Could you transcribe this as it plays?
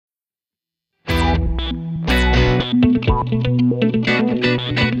Hello,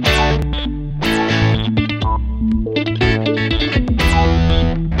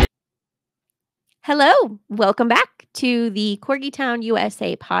 welcome back to the Corgi Town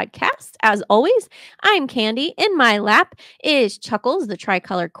USA podcast. As always, I'm Candy. In my lap is Chuckles, the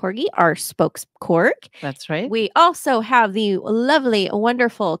tricolor corgi, our spokes corg. That's right. We also have the lovely,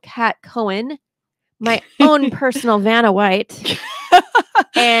 wonderful Kat Cohen, my own personal Vanna White,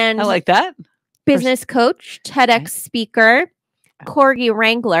 and I like that. Business coach, TEDx speaker, Corgi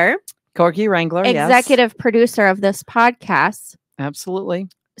Wrangler, Corgi Wrangler, executive producer of this podcast. Absolutely.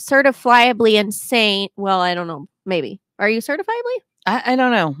 Certifiably insane. Well, I don't know. Maybe. Are you certifiably? I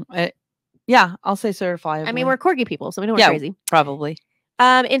don't know. Yeah, I'll say certifiably. I mean, we're corgi people, so we know we're crazy. Probably.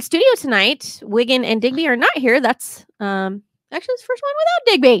 In studio tonight, Wiggin and Digby are not here. That's actually his first one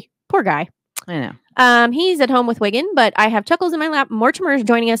without Digby. Poor guy. I know. He's at home with Wiggin, but I have Chuckles in my lap. Mortimer is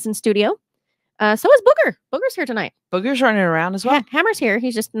joining us in studio. So is Booger. Booger's here tonight. Booger's running around as well. Hammer's here.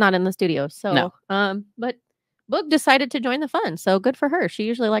 He's just not in the studio. So, no. But Boog decided to join the fun, so good for her. She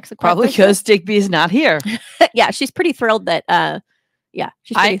usually likes the probably because Digby is not here. Yeah, she's pretty thrilled that.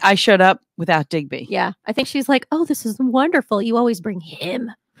 She's I showed up without Digby. Yeah, I think she's like, oh, this is wonderful. You always bring him.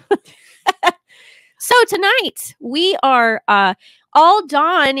 So tonight we are all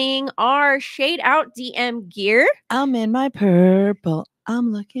donning our Shade Out DM gear. I'm in my purple.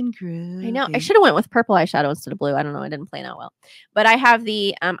 I'm looking groovy. I know. I should have went with purple eyeshadow instead of blue. I don't know. It didn't play out well. But I have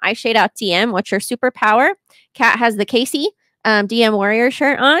the Eye Shade Out DM, which are superpower. Kat has the Casey DM Warrior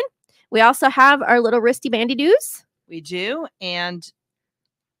shirt on. We also have our little wristy bandy-doos. We do. And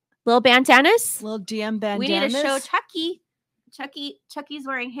little bandanas. Little DM bandanas. We need to show Chucky. Chucky's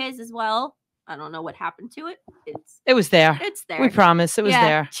wearing his as well. I don't know what happened to it. It was there. It's there. We promise it was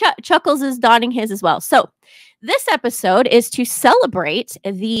there. Chuckles is donning his as well. So this episode is to celebrate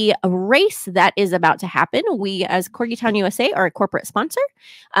the race that is about to happen. We, as Corgi Town USA, are a corporate sponsor.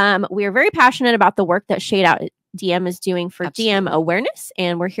 We are very passionate about the work that Shade Out DM is doing for DM awareness,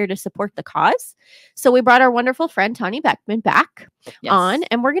 and we're here to support the cause. So we brought our wonderful friend Tanya Beckman back on,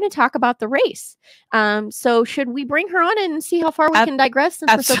 and we're going to talk about the race. So should we bring her on and see how far we can digress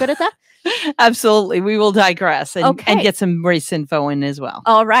since we're so good at that? Absolutely. We will digress and get some race info in as well.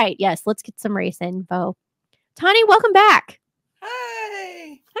 All right. Yes. Let's get some race info. Tanya, welcome back.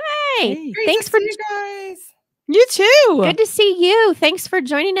 Hi. Hey. Thanks for you guys. You too. Good to see you. Thanks for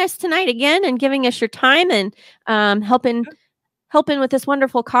joining us tonight again and giving us your time and helping with this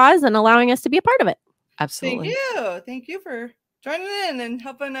wonderful cause and allowing us to be a part of it. Absolutely. Thank you for joining in and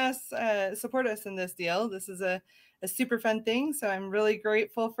helping us support us in this deal. This is a super fun thing. So I'm really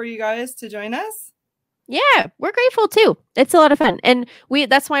grateful for you guys to join us. Yeah, we're grateful too. It's a lot of fun. And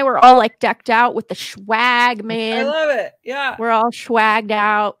that's why we're all like decked out with the swag, man. I love it. Yeah. We're all swagged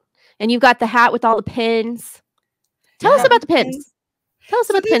out. And you've got the hat with all the pins. Tell us about the pins. Tell us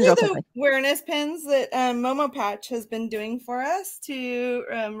about the pins real quickly. Awareness pins that Momo Patch has been doing for us to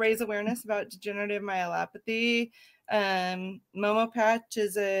raise awareness about degenerative myelopathy. Momo Patch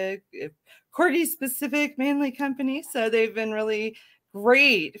is a Corgi specific mainly company, so they've been really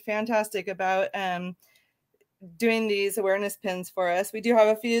great, fantastic about doing these awareness pins for us. We do have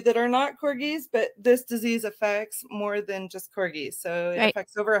a few that are not corgis, but this disease affects more than just corgis, so it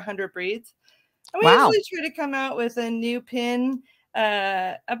affects over 100 breeds. And we usually try to come out with a new pin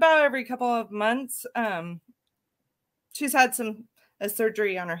about every couple of months. She's had a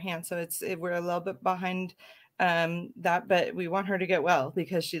surgery on her hand, so we're a little bit behind that, but we want her to get well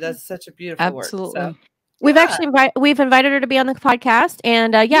because she does such a beautiful work. So. We've actually invited her to be on the podcast,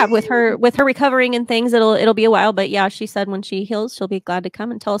 and with her recovering and things, it'll be a while. But yeah, she said when she heals, she'll be glad to come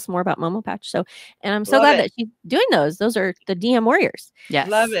and tell us more about Momo Patch. So, and I'm so glad that she's doing those. Those are the DM Warriors. Yes,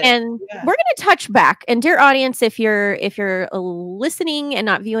 love it. And we're going to touch back. And dear audience, if you're listening and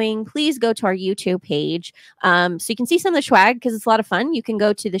not viewing, please go to our YouTube page, so you can see some of the swag because it's a lot of fun. You can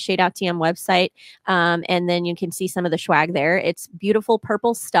go to the Shade Out DM website, and then you can see some of the swag there. It's beautiful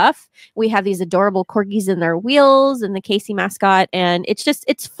purple stuff. We have these adorable corgis in their wheels and the Casey mascot, and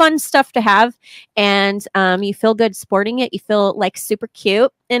it's fun stuff to have, and you feel good sporting it. You feel like super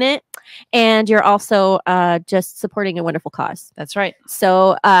cute in it, and you're also just supporting a wonderful cause. That's right.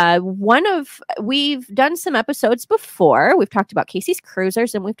 So we've done some episodes before. We've talked about Casey's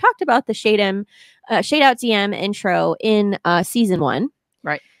Cruisers, and we've talked about the Shade Out DM intro in season 1.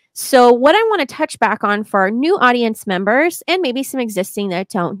 Right. So what I want to touch back on for our new audience members and maybe some existing that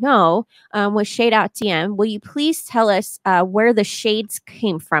don't know was Shade Out DM. Will you please tell us where the shades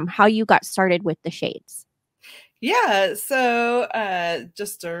came from, how you got started with the shades? Yeah, so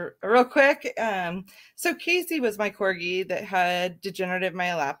just a real quick. So Casey was my corgi that had degenerative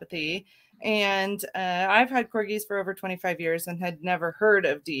myelopathy. And I've had corgis for over 25 years and had never heard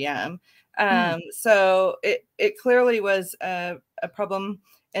of DM. So it clearly was a problem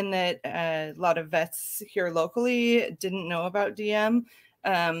in that a lot of vets here locally didn't know about DM.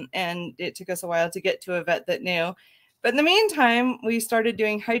 And it took us a while to get to a vet that knew. But in the meantime, we started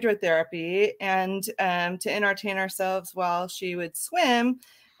doing hydrotherapy, and to entertain ourselves while she would swim,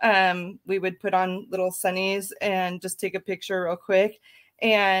 we would put on little sunnies and just take a picture real quick.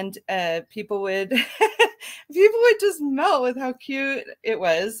 And people would just melt with how cute it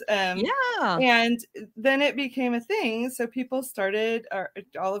was. Yeah. And then it became a thing. So people started,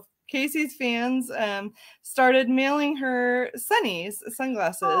 all of Casey's fans started mailing her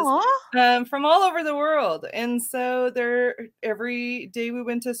sunglasses from all over the world. And so every day we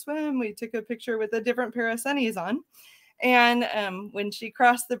went to swim, we took a picture with a different pair of sunnies on. And when she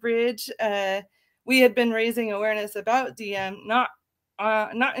crossed the bridge, we had been raising awareness about DM, not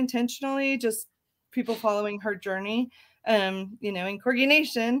intentionally, just people following her journey. In Corgi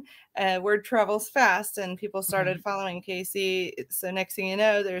Nation, word travels fast, and people started following Casey. So next thing you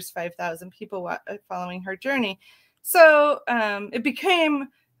know, there's 5,000 people following her journey. So it became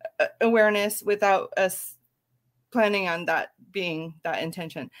awareness without us planning on that being that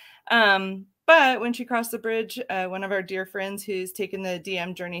intention. But when she crossed the bridge, one of our dear friends who's taken the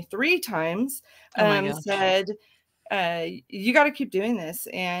DM journey 3 times said, you got to keep doing this.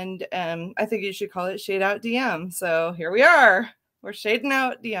 And I think you should call it Shade Out DM. So here we are. We're shading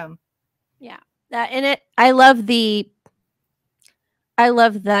out DM. Yeah. I love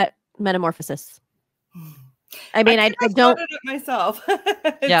that metamorphosis. I mean, I don't it myself.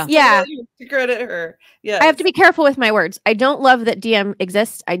 Yeah. To credit her. Yeah. I have to be careful with my words. I don't love that DM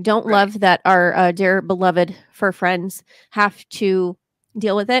exists. I don't love that our dear beloved fur friends have to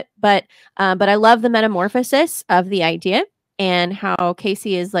deal with it. But I love the metamorphosis of the idea and how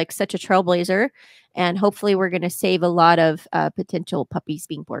Casey is like such a trailblazer. And hopefully we're going to save a lot of potential puppies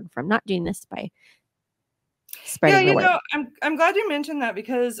being born from not doing this by spreading the word. I'm glad you mentioned that,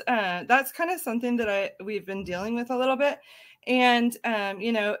 because that's kind of something that we've been dealing with a little bit. And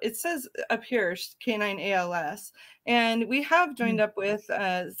it says up here canine ALS, and we have joined up with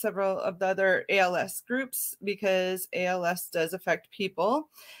several of the other ALS groups, because ALS does affect people.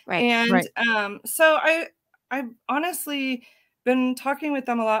 Right. And so I honestly been talking with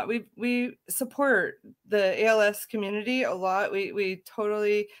them a lot. We support the ALS community a lot.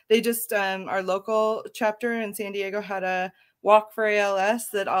 They just our local chapter in San Diego had a walk for ALS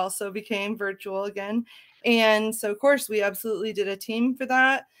that also became virtual again. And so of course we absolutely did a team for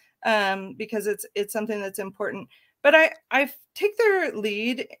that, because it's something that's important. But I take their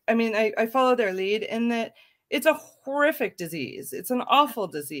lead. I mean, I follow their lead in that it's a horrific disease. It's an awful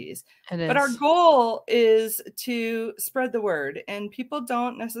disease. It is. But our goal is to spread the word, and people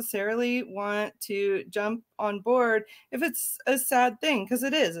don't necessarily want to jump on board if it's a sad thing, because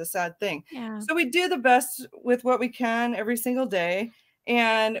it is a sad thing. Yeah. So we do the best with what we can every single day,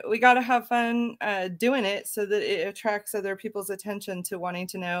 and we got to have fun doing it so that it attracts other people's attention to wanting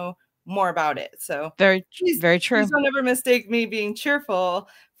to know more about it. So very true. Please don't ever mistake me being cheerful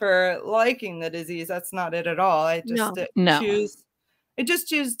for liking the disease. That's not it at all. I just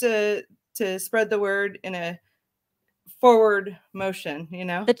choose to spread the word in a forward motion,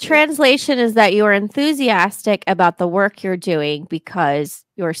 The translation is that you are enthusiastic about the work you're doing because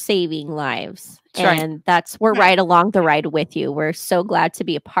you're saving lives. We're right along the ride with you. We're so glad to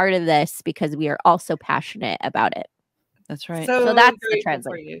be a part of this because we are also passionate about it. That's right. So that's the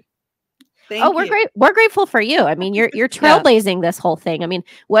translation. We're grateful for you. I mean, you're trailblazing this whole thing. I mean,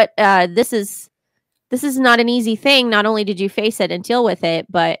 this is not an easy thing. Not only did you face it and deal with it,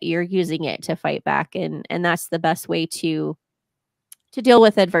 but you're using it to fight back, and that's the best way to deal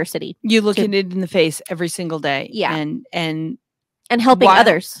with adversity. You look at it in the face every single day. Yeah. And helping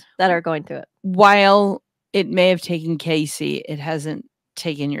others that are going through it. While it may have taken Casey, it hasn't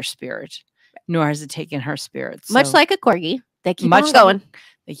taken your spirit, nor has it taken her spirit. Much like a corgi, they keep on going.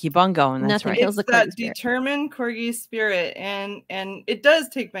 They keep on going. That's Nothing right. kills the that determined corgi spirit, and it does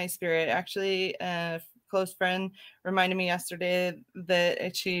take my spirit. Actually, a close friend reminded me yesterday that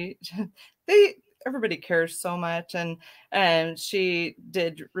everybody cares so much, and she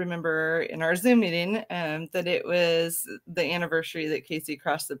did remember in our Zoom meeting that it was the anniversary that Casey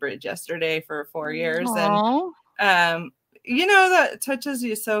crossed the bridge yesterday for 4 years. Aww. And that touches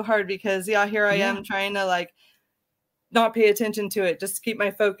you so hard, because here I am trying to not pay attention to it, just keep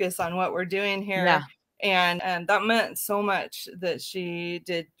my focus on what we're doing here. Yeah. And that meant so much that she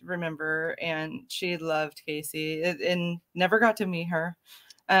did remember, and she loved Casey and never got to meet her.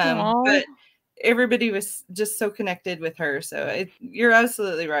 But everybody was just so connected with her. So you're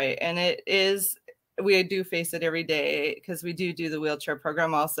absolutely right. And it is, we do face it every day because we do the wheelchair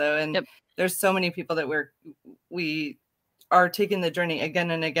program also. And there's so many people that we are taking the journey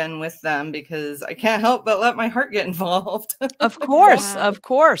again and again with them, because I can't help but let my heart get involved. Of course, Yeah. of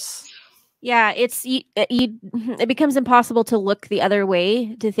course. Yeah, it becomes impossible to look the other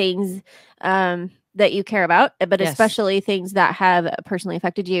way to things that you care about, but especially things that have personally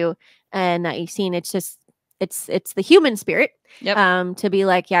affected you and that you've seen. It's just it's the human spirit to be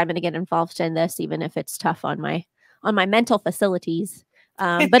like, yeah, I'm going to get involved in this, even if it's tough on my mental facilities.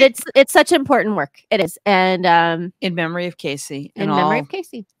 But it's such important work. It is. And in memory of Casey. In memory of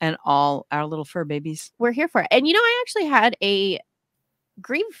Casey. And all our little fur babies. We're here for it. And I actually had a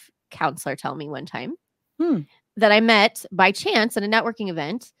grief counselor tell me one time that I met by chance at a networking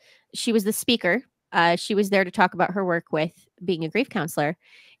event. She was the speaker. She was there to talk about her work with being a grief counselor.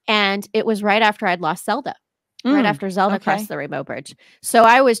 And it was right after I'd lost Zelda. Right after Zelda crossed the Rainbow Bridge. So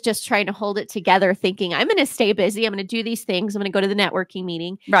I was just trying to hold it together, thinking, I'm going to stay busy. I'm going to do these things. I'm going to go to the networking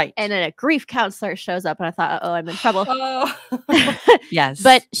meeting. Right. And then a grief counselor shows up and I thought, I'm in trouble. Yes.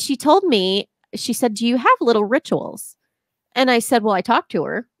 But she told me, she said, do you have little rituals? And I said, well, I talked to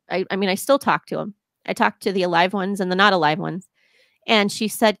her. I mean, I still talk to them. I talk to the alive ones and the not alive ones. And she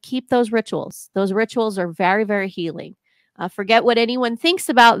said, keep those rituals. Those rituals are very, very healing. Forget what anyone thinks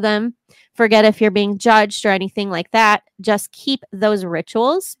about them. Forget if you're being judged or anything like that. Just keep those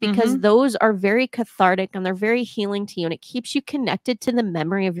rituals, because those are very cathartic and they're very healing to you. And it keeps you connected to the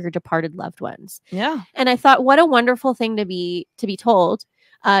memory of your departed loved ones. Yeah. And I thought, what a wonderful thing to be told.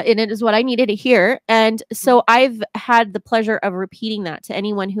 And it is what I needed to hear. And so I've had the pleasure of repeating that to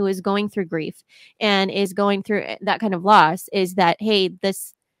anyone who is going through grief and is going through that kind of loss, is that, hey,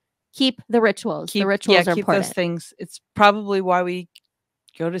 keep the rituals. The rituals are keep important. Those things. It's probably why we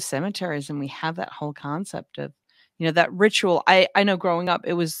go to cemeteries and we have that whole concept of, that ritual. I know growing up,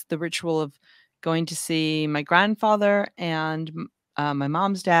 it was the ritual of going to see my grandfather and my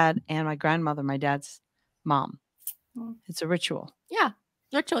mom's dad and my grandmother, my dad's mom. It's a ritual. Yeah.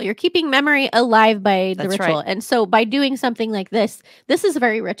 Ritual. You're keeping memory alive by the ritual. Right. And so by doing something like this is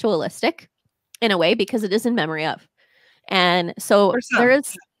very ritualistic in a way, because it is in memory of. And so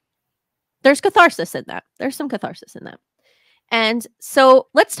there's catharsis in that. There's some catharsis in that. And so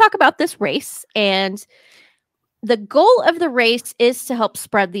let's talk about this race. And the goal of the race is to help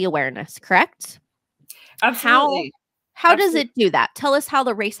spread the awareness, correct? Absolutely. How does it do that? Tell us how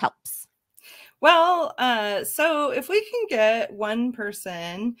the race helps. Well, so if we can get one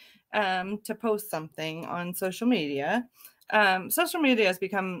person to post something on social media has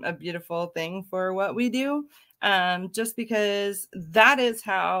become a beautiful thing for what we do. Just because that is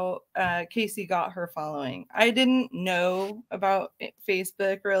how Casey got her following. I didn't know about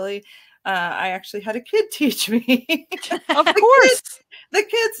Facebook really. I actually had a kid teach me. Of course. The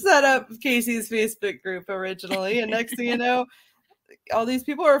kid set up Casey's Facebook group originally, and next thing you know, all these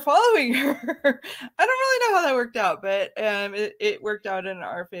people are following her. I don't really know how that worked out, but it worked out in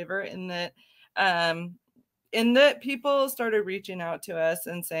our favor in that people started reaching out to us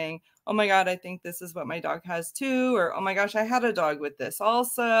and saying, oh my God, I think this is what my dog has too. Or, oh my gosh, I had a dog with this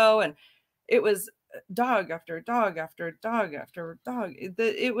also. And it was dog after dog after dog after dog.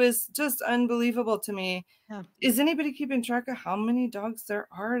 It was just unbelievable to me. Yeah. Is anybody keeping track of how many dogs there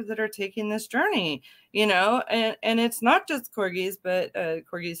are that are taking this journey? And it's not just corgis, but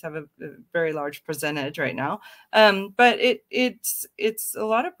corgis have a very large percentage right now. But it's a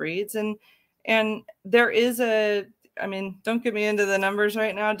lot of breeds, and there is don't get me into the numbers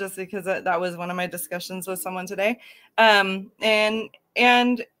right now, just because that was one of my discussions with someone today. But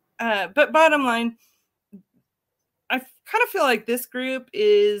bottom line, I kind of feel like this group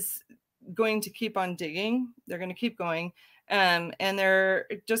is going to keep on digging. They're going to keep going. And they're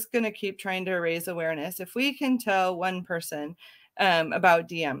just going to keep trying to raise awareness. If we can tell one person about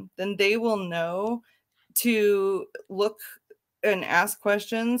DM, then they will know to look and ask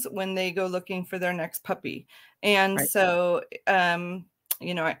questions when they go looking for their next puppy. And so, I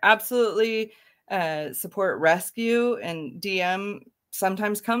absolutely support rescue, and DM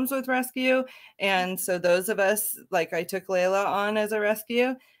sometimes comes with rescue. And so those of us, like I took Layla on as a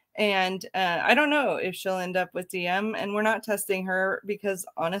rescue, and I don't know if she'll end up with DM, and we're not testing her because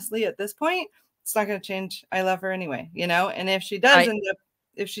honestly, at this point, it's not going to change. I love her anyway, and if she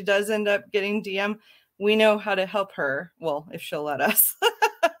does end up getting DM, we know how to help her. Well, if she'll let us.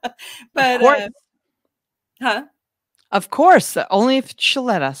 But of course, only if she'll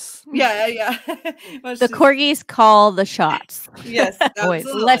let us. Yeah. Well, the corgis call the shots. Yes,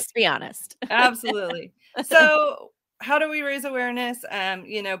 let's be honest. Absolutely. So how do we raise awareness?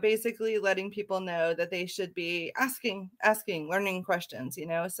 You know, basically letting people know that they should be asking, learning questions, you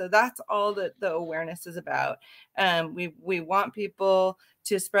know, so that's all that the awareness is about. We want people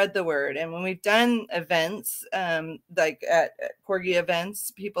to spread the word. And when we've done events, like at Corgi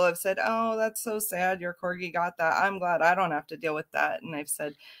events, people have said, oh, that's so sad, your Corgi got that. I'm glad I don't have to deal with that. And I've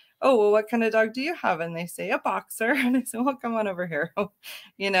said, oh, well, what kind of dog do you have? And they say, a boxer. And I said, well, come on over here.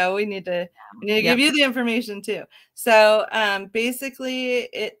 You know, we need to give you the information too. So basically,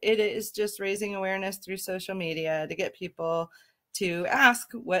 it is just raising awareness through social media to get people to ask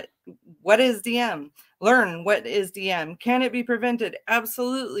what is DM, learn what is DM. Can it be prevented?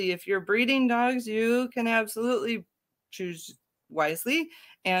 Absolutely. If you're breeding dogs, you can absolutely choose wisely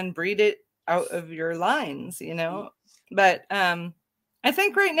and breed it out of your lines, you know. But I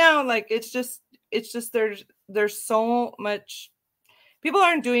think right now, like, it's just there's so much, people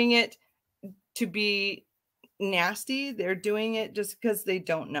aren't doing it to be nasty. They're doing it just because they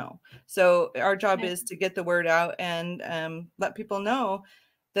don't know. So our job is to get the word out and let people know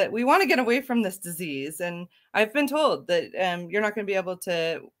that we want to get away from this disease. And I've been told that you're not going to be able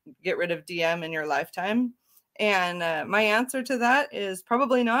to get rid of DM in your lifetime. And my answer to that is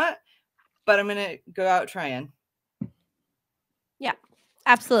probably not, but I'm going to go out trying. Yeah,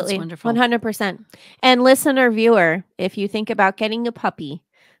 absolutely. That's wonderful. 100%. And listener, viewer, if you think about getting a puppy,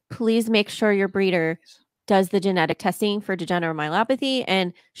 please make sure your breeder does the genetic testing for degenerative myelopathy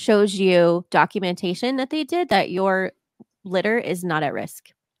and shows you documentation that they did that your litter is not at risk.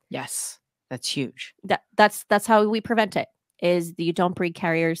 Yes, that's huge. That's how we prevent it, is you don't breed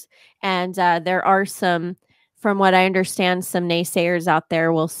carriers. And there are some, from what I understand, some naysayers out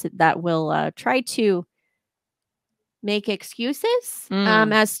there that will try to make excuses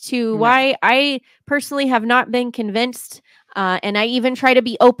as to why I personally have not been convinced. And I even try to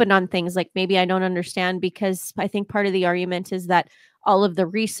be open on things like maybe I don't understand, because I think part of the argument is that all of the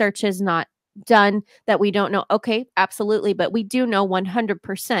research is not done, that we don't know. Okay, absolutely. But we do know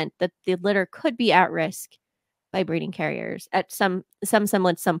 100% that the litter could be at risk by breeding carriers at some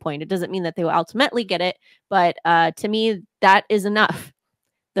semblance, some point. It doesn't mean that they will ultimately get it. But to me, that is enough.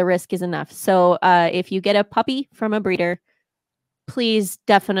 The risk is enough. So if you get a puppy from a breeder, please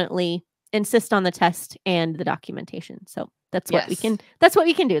definitely insist on the test and the documentation. So that's what we can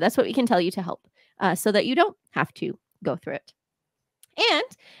do. That's what we can tell you to help so that you don't have to go through it. And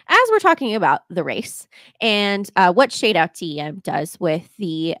as we're talking about the race and what Shade Out DM does with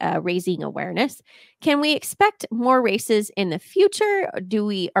the raising awareness, can we expect more races in the future?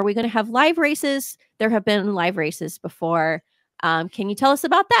 Are we going to have live races? There have been live races before. Can you tell us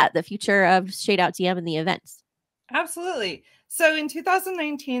about that, the future of Shade Out DM and the events? Absolutely. So in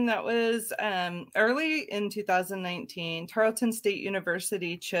 2019, that was early in 2019, Tarleton State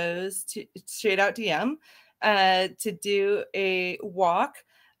University chose to Shade Out DM to do a walk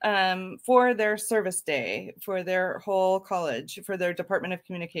for their service day, for their whole college, for their Department of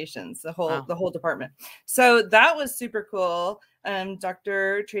Communications, the whole department. So that was super cool.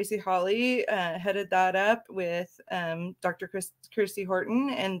 Dr. Tracy Hawley headed that up with Dr. Kirsty Horton,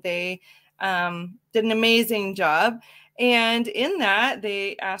 and they did an amazing job. And in that,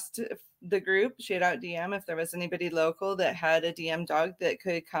 they asked the group, Shade Out DM, if there was anybody local that had a DM dog that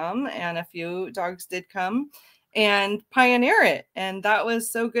could come, and a few dogs did come and pioneer it. And that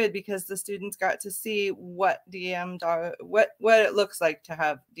was so good because the students got to see what DM dog, what it looks like to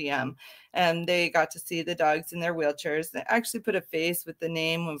have DM. And they got to see the dogs in their wheelchairs. They actually put a face with the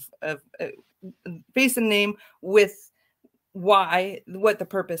name of face and name with what the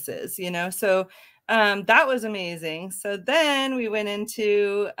purpose is, you know. So that was amazing. So then we went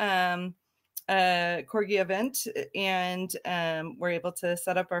into a Corgi event and we're able to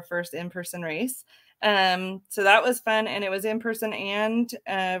set up our first in-person race. So that was fun, and it was in person and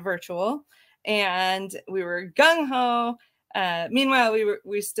virtual, and we were gung-ho. Meanwhile,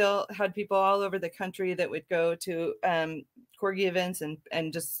 we still had people all over the country that would go to Corgi events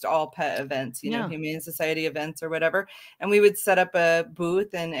and just all pet events, you know, Humane Society events or whatever. And we would set up a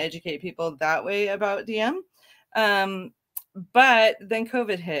booth and educate people that way about DM. But then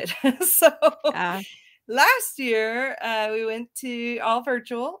COVID hit. So last year, we went to all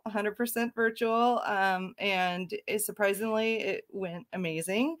virtual, 100% virtual. And surprisingly, it went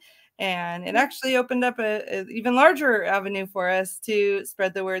amazing. And it actually opened up an even larger avenue for us to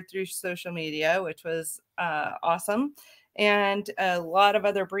spread the word through social media, which was awesome. And a lot of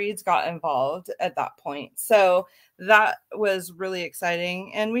other breeds got involved at that point. So that was really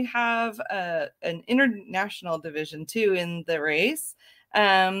exciting. And we have an international division too in the race.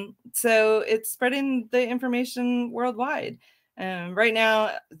 So it's spreading the information worldwide. Right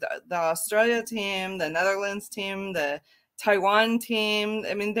now, the Australia team, the Netherlands team, the Taiwan team,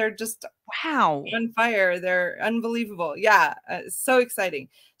 I mean, they're just Wow. on fire. They're unbelievable. Yeah, so exciting.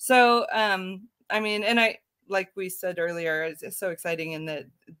 So, I mean, and like we said earlier, it's so exciting in that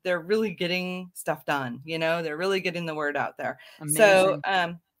they're really getting stuff done. You know, they're really getting the word out there. Amazing. So,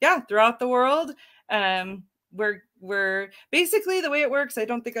 yeah, throughout the world, we're basically, the way it works, I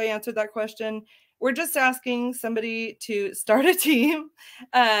don't think I answered that question. We're just asking somebody to start a team.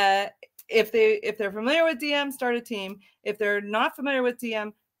 If they're familiar with DM, start a team. If they're not familiar with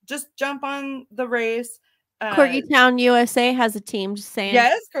DM, just jump on the race. Corgi Town USA has a team. Just saying.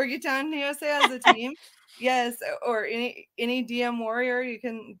 Yes, Corgi Town USA has a team. Yes, or any DM warrior, you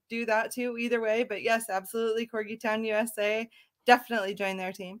can do that too. Either way, but yes, absolutely, Corgi Town USA, definitely join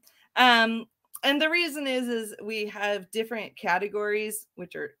their team. And the reason is we have different categories,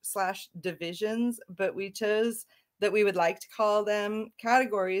 which are / divisions, but we chose that we would like to call them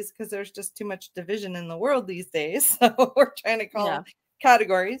categories because there's just too much division in the world these days. So we're trying to call them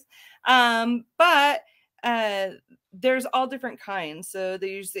categories. But there's all different kinds. So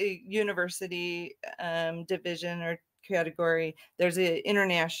there's a university division or category. There's an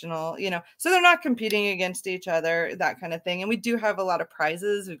international, you know, so they're not competing against each other, that kind of thing. And we do have a lot of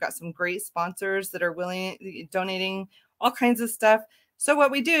prizes. We've got some great sponsors that are donating all kinds of stuff. So what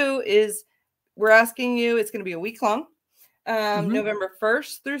we do is we're asking you, it's going to be a week long, November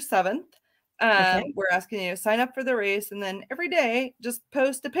 1st through 7th. We're asking you to sign up for the race, and then every day just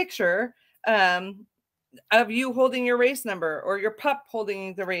post a picture of you holding your race number or your pup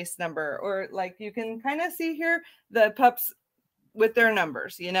holding the race number, or like you can kind of see here the pups with their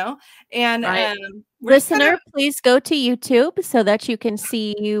numbers, you know. And listener, please go to YouTube so that you can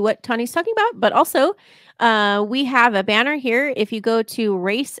see what Tani's talking about. But also, we have a banner here. If you go to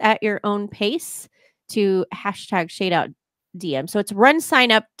Race at Your Own Pace to #ShadeOutDM, so it's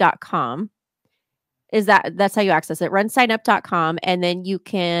runsignup.com. That's how you access it, runsignup.com, and then you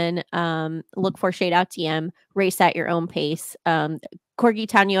can look for Shade Out DM, Race at Your Own Pace. Corgi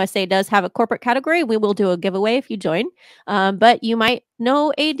Town USA does have a corporate category. We will do a giveaway if you join, but you might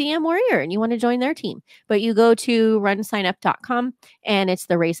know a DM warrior and you want to join their team. But you go to runsignup.com and it's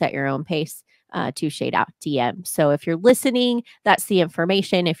the Race at Your Own Pace to Shade Out DM. So if you're listening, that's the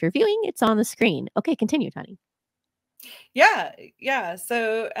information. If you're viewing, it's on the screen. Okay, continue, Tani. Yeah.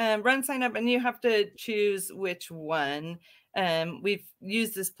 So run sign up, and you have to choose which one. We've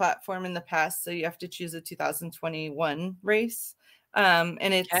used this platform in the past, so you have to choose a 2021 race.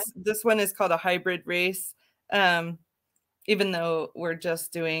 And this one is called a hybrid race. Even though we're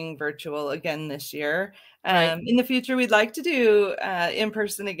just doing virtual again this year. In the future, we'd like to do in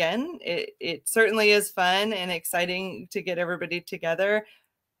person again. It certainly is fun and exciting to get everybody together.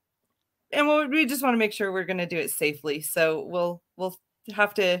 And we just want to make sure we're going to do it safely. So we'll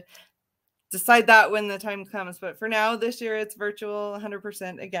have to decide that when the time comes. But for now, this year, it's virtual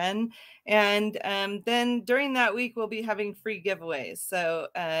 100% again. And then during that week, we'll be having free giveaways. So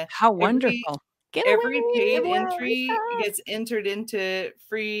how wonderful. Every paid entry gets entered into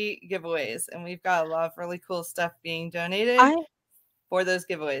free giveaways. And we've got a lot of really cool stuff being donated for those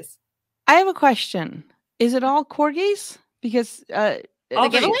giveaways. I have a question. Is it all corgis? Because the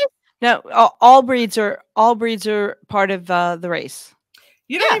giveaways? No, all breeds are part of the race.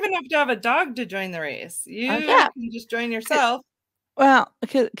 You don't even have to have a dog to join the race. You can just join yourself. Well,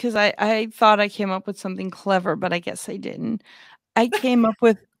 because I thought I came up with something clever, but I guess I didn't. I came up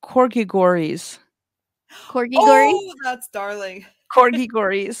with corgi-gories. Corgi-gories? Oh, that's darling.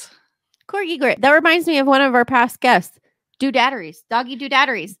 Corgi-gories. Corgi-gories. That reminds me of one of our past guests. Doodatteries. Doggy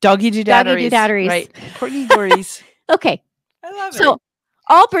doodatteries. Doggy doodatteries. Right. Corgi-gories. Okay. I love it. So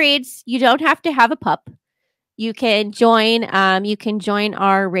all breeds, you don't have to have a pup. You can join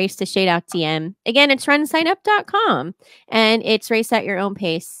our Race to Shade Out DM. Again, it's runsignup.com, and it's Race at Your Own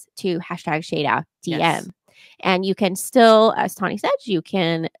Pace to #ShadeOutDM. Yes. And you can still, as Tani said, you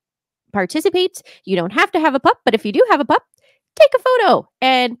can participate. You don't have to have a pup, but if you do have a pup, take a photo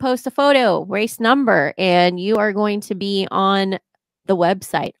and post a photo, race number, and you are going to be on the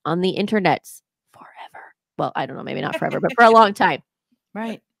website, on the internets forever. Well, I don't know, maybe not forever, but for a long time.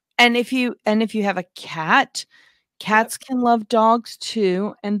 Right. And if you have a cat, cats can love dogs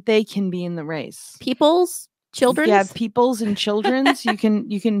too, and they can be in the race. People's, children's? Yeah, people's and children's. you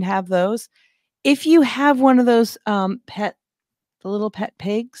can have those. If you have one of those the little pet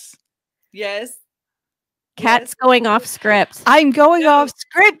pigs. Yes. Cat's going off script. I'm going off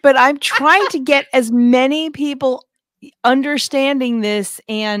script, but I'm trying to get as many people understanding this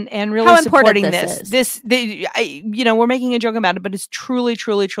and really supporting this. We're making a joke about it, but it's truly,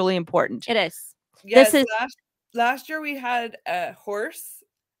 truly, truly important. It is. Yes, this is last year we had a horse.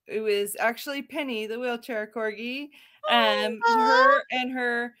 It was actually Penny, the wheelchair corgi.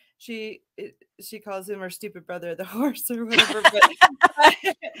 She calls him her stupid brother, the horse, or whatever. But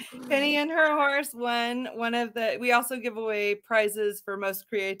Penny and her horse won one of the. We also give away prizes for most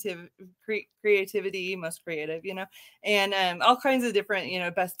creativity, most creative, and all kinds of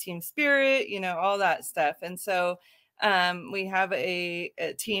different, best team spirit, all that stuff. And so we have a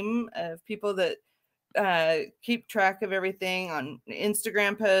team of people that keep track of everything on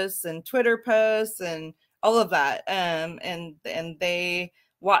Instagram posts and Twitter posts and all of that. And they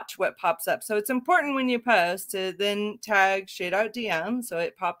watch what pops up. So it's important when you post to then tag Shade Out DM so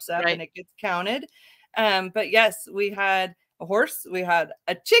it pops up and it gets counted. But yes, we had a horse, we had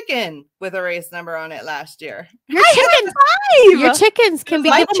a chicken with a race number on it last year. Your chickens can be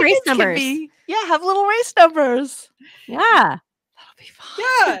given race numbers. Have little race numbers. Yeah.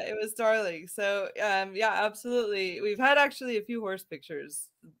 Yeah, it was darling. So yeah, absolutely. We've had actually a few horse pictures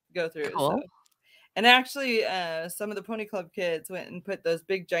go through. Cool. So. And actually, some of the Pony Club kids went and put those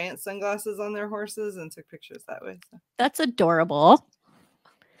big giant sunglasses on their horses and took pictures that way. So. That's adorable.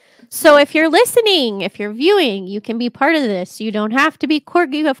 So if you're listening, if you're viewing, you can be part of this. You don't have to be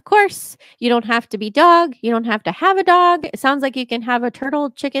corgi, of course. You don't have to be dog. You don't have to have a dog. It sounds like you can have a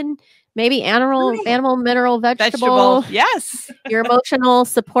turtle, chicken, maybe animal, mineral, vegetable. Yes. Your emotional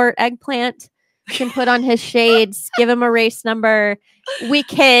support eggplant. You can put on his shades, give him a race number. We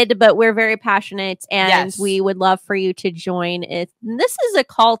kid, but we're very passionate, and we would love for you to join it. And this is a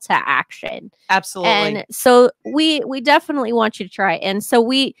call to action. Absolutely. And so we definitely want you to try. And so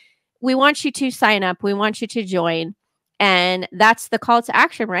we want you to sign up. We want you to join. And that's the call to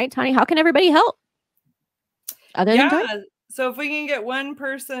action, right, Tani? How can everybody help? Other than join? So if we can get one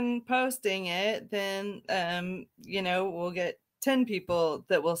person posting it, then we'll get 10 people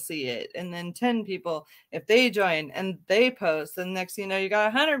that will see it, and then 10 people if they join and they post, and next you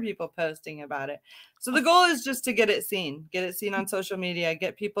got 100 people posting about it. So the goal is just to get it seen on social media,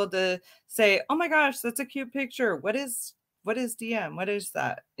 get people to say, oh my gosh, that's a cute picture. What is DM? What is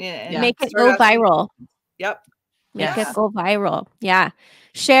that? And make it go viral. Yep. Make it go viral. Yeah.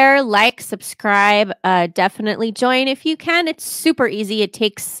 Share, like, subscribe, definitely join if you can. It's super easy. It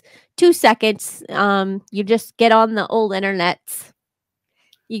takes 2 seconds. You just get on the old internets.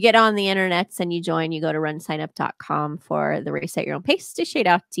 You get on the internets and you join. You go to runsignup.com for the Race at Your Own Pace to Shade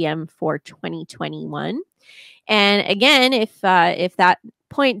Out DM for 2021. And again, if that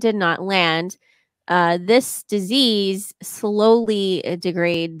point did not land, this disease slowly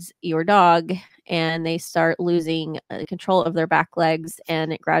degrades your dog, and they start losing control of their back legs,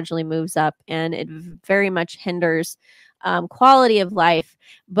 and it gradually moves up, and it very much hinders quality of life.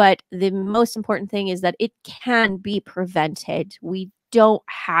 But the most important thing is that it can be prevented. We don't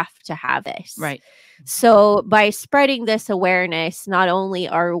have to have this. Right. So by spreading this awareness, not only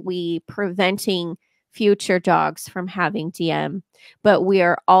are we preventing future dogs from having DM, but we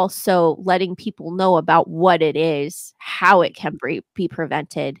are also letting people know about what it is, how it can be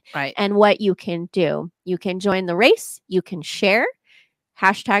prevented, right, and what you can do. You can join the race. You can share.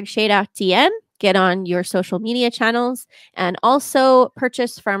 #ShadeOutDM. Get on your social media channels, and also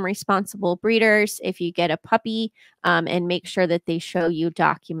purchase from responsible breeders if you get a puppy, and make sure that they show you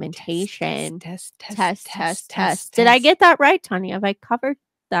documentation. Test. Did I get that right, Tanya? Have I covered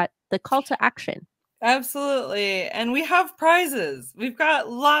that? The call to action. Absolutely. And we have prizes. We've got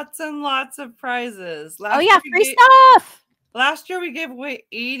lots and lots of prizes. Free stuff. Last year we gave away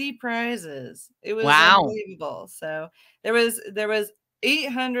 80 prizes. It was unbelievable. So there was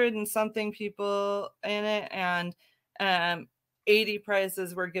 800 and something people in it, and 80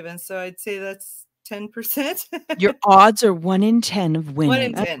 prizes were given. So I'd say that's 10%. Your odds are 1 in 10 of winning. 1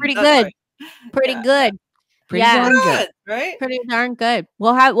 in 10. That's pretty good. Right. Pretty good. Pretty darn good, right? Pretty darn good.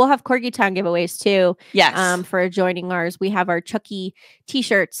 We'll have Corgi Town giveaways too. Yes. For joining ours, we have our Chucky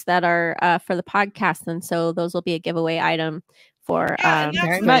T-shirts that are for the podcast, and so those will be a giveaway item for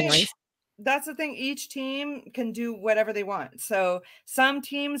very much. That's the thing. Each team can do whatever they want. So some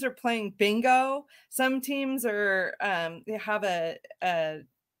teams are playing bingo. Some teams are they have a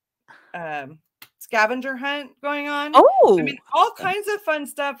scavenger hunt going on. Oh, I mean, all kinds of fun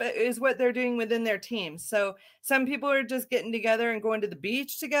stuff is what they're doing within their team. So some people are just getting together and going to the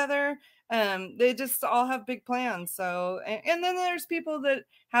beach together. They just all have big plans. So, and then there's people that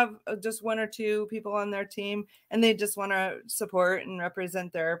have just 1 or 2 people on their team, and they just want to support and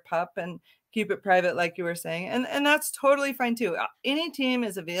represent their pup and keep it private, like you were saying. And that's totally fine too. Any team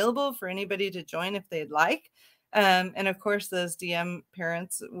is available for anybody to join if they'd like. And of course, those DM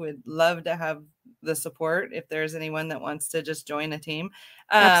parents would love to have the support if there's anyone that wants to just join a team.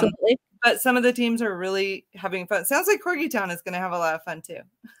 Absolutely. But some of the teams are really having fun. Sounds like Corgi Town is going to have a lot of fun too.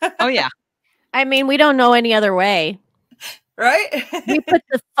 Oh yeah. I mean, we don't know any other way. Right? We put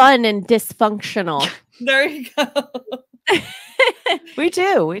the fun in dysfunctional. There you go. We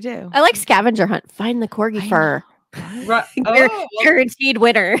do. I like scavenger hunt. Find the corgi fur. Right. Guaranteed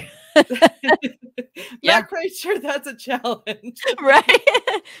winner. Not quite sure that's a challenge. Right.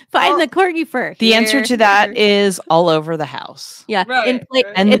 Find the corgi fur. The answer to that is all over the house. Yeah. Right,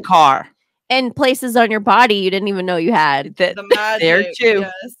 and the car. And places on your body you didn't even know you had. The magic. There too.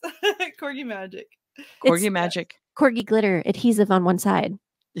 Yes. Corgi magic. Corgi magic. Corgi glitter adhesive on one side.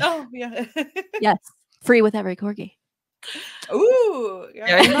 Oh, yeah. Yes. Free with every corgi. Ooh.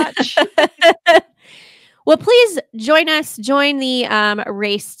 Yeah. Very much. Well, please join us. Join the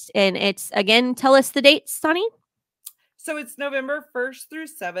race. And it's, again, tell us the dates, Sonny. So it's November 1st through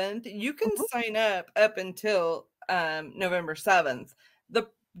 7th. You can sign up until November 7th. The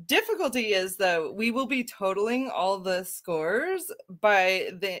difficulty is, though, we will be totaling all the scores by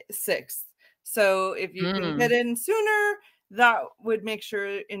the 6th. So if you can get in sooner, that would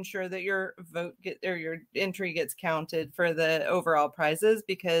ensure that your your entry gets counted for the overall prizes,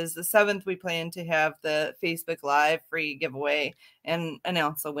 because the 7th we plan to have the Facebook Live free giveaway and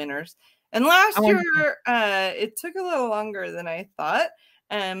announce the winners. And last year, it took a little longer than I thought.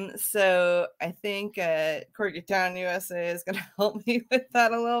 So I think Corgi Town USA is going to help me with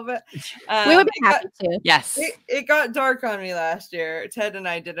that a little bit. We would be happy to. Yes. It got dark on me last year. Ted and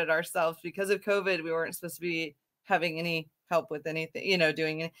I did it ourselves because of COVID. We weren't supposed to be having any help with anything,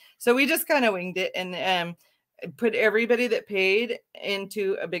 doing it. So we just kind of winged it and put everybody that paid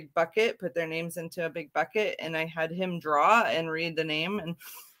into a big bucket, put their names into a big bucket. And I had him draw and read the name, and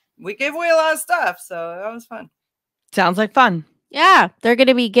we gave away a lot of stuff. So that was fun. Sounds like fun. Yeah, they're going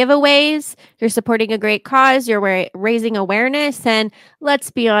to be giveaways. You're supporting a great cause. You're raising awareness. And let's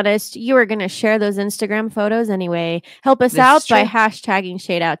be honest, you are going to share those Instagram photos anyway. Help us out by hashtagging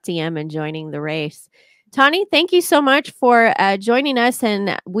ShadeOutDM and joining the race. Tani, thank you so much for joining us.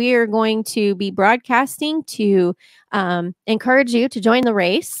 And we're going to be broadcasting to encourage you to join the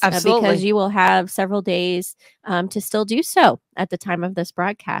race. Absolutely. Because you will have several days to still do so at the time of this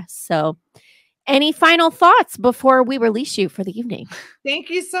broadcast. So any final thoughts before we release you for the evening?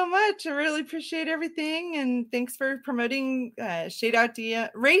 Thank you so much. I really appreciate everything. And thanks for promoting Shade Out DM,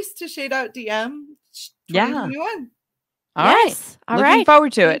 Race to Shade Out DM 2021. Yeah. All right. Looking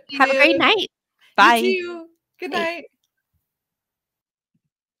forward to it. Have a great night. Bye. You too. Good night.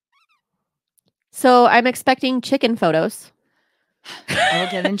 So I'm expecting chicken photos. I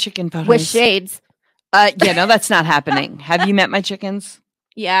will get in chicken photos. With shades. Yeah, no, that's not happening. Have you met my chickens?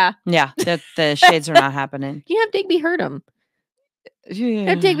 Yeah. Yeah, the shades are not happening. You have Digby herd them. Yeah.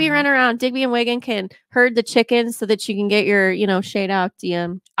 Have Digby run around. Digby and Wigan can herd the chickens so that you can get your, shade out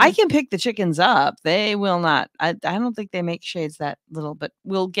DM. I can pick the chickens up. They will not. I don't think they make shades that little, but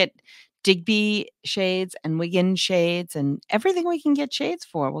we'll get Digby shades and Wigan shades and everything we can get shades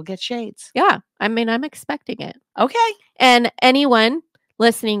for. We'll get shades. Yeah. I mean, I'm expecting it. Okay. And anyone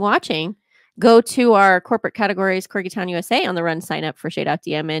listening, watching, go to our corporate categories, Corgi Town USA, on the run, sign up for Shade Out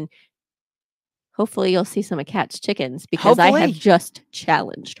DM, and hopefully you'll see some of Kat's chickens because I have just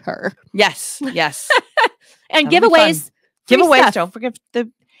challenged her. Yes. Yes. And giveaways. Giveaways. Don't forget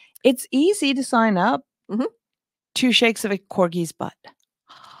it's easy to sign up. 2 shakes of a corgi's butt.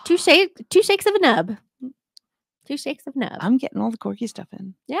 2 shakes of a nub. 2 shakes of nub. I'm getting all the corgi stuff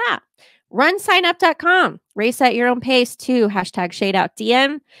in. Yeah. Runsignup.com. Race at your own pace too.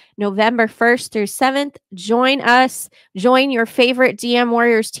 #ShadeOutDM. November 1st through 7th. Join us. Join your favorite DM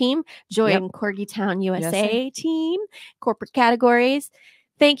Warriors team. Join Corgi Town USA team. Corporate categories.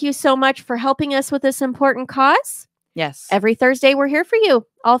 Thank you so much for helping us with this important cause. Yes. Every Thursday we're here for you.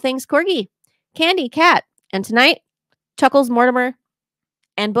 All things Corgi. Candy, Cat. And tonight, Chuckles, Mortimer,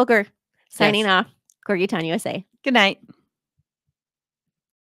 and Booger signing off. Corgi Town USA. Good night.